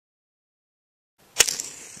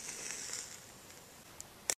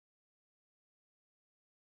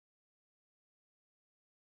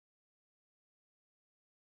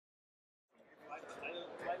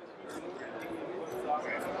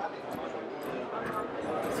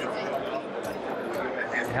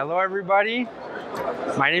Hello everybody,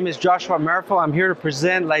 my name is Joshua Meerapfel. I'm here to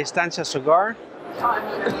present La Estancia cigar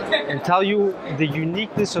and tell you the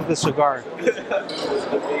uniqueness of the cigar.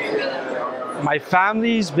 My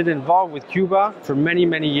family's been involved with Cuba for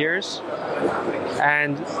many years,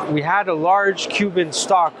 and we had a large Cuban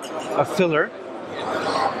stock of filler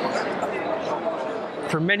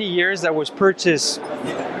for many years that was purchased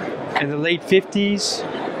in the late 50s,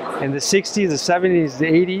 in the 60s, the 70s, the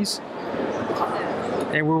 80s.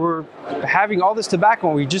 And we were having all this tobacco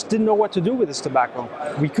and we just didn't know what to do with this tobacco.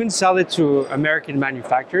 We couldn't sell it to American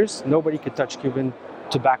manufacturers. Nobody could touch Cuban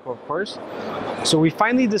tobacco, of course. So we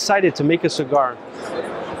finally decided to make a cigar.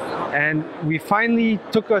 And we finally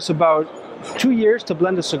took us about 2 years to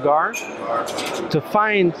blend a cigar, to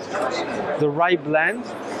find the right blend.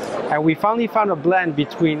 And we finally found a blend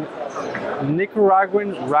between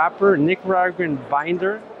Nicaraguan wrapper, Nicaraguan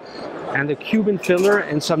binder, and the Cuban filler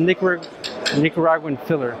and some Nicaraguan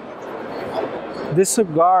filler. This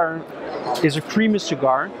cigar is a creamy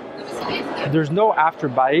cigar. There's no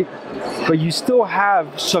afterbite, but you still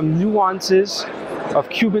have some nuances of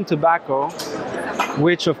Cuban tobacco,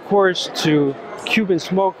 which of course to Cuban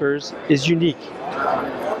smokers is unique.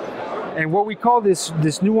 And what we call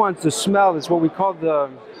this nuance, the smell, is what we call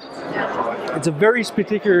it's a very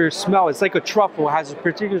particular smell. It's like a truffle, it has a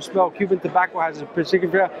particular smell. Cuban tobacco has a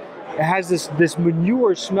particular, it has this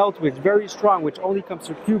manure smell to it, very strong, which only comes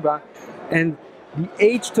from Cuba. And the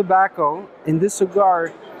aged tobacco in this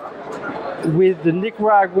cigar with the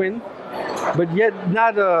Nicaraguan, but yet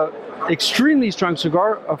not a extremely strong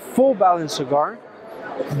cigar, a full balanced cigar,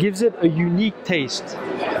 gives it a unique taste.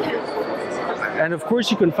 And of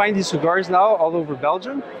course you can find these cigars now all over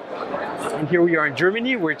Belgium. And here we are in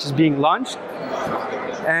Germany, where it's being launched.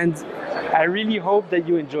 And I really hope that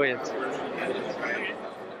you enjoy it.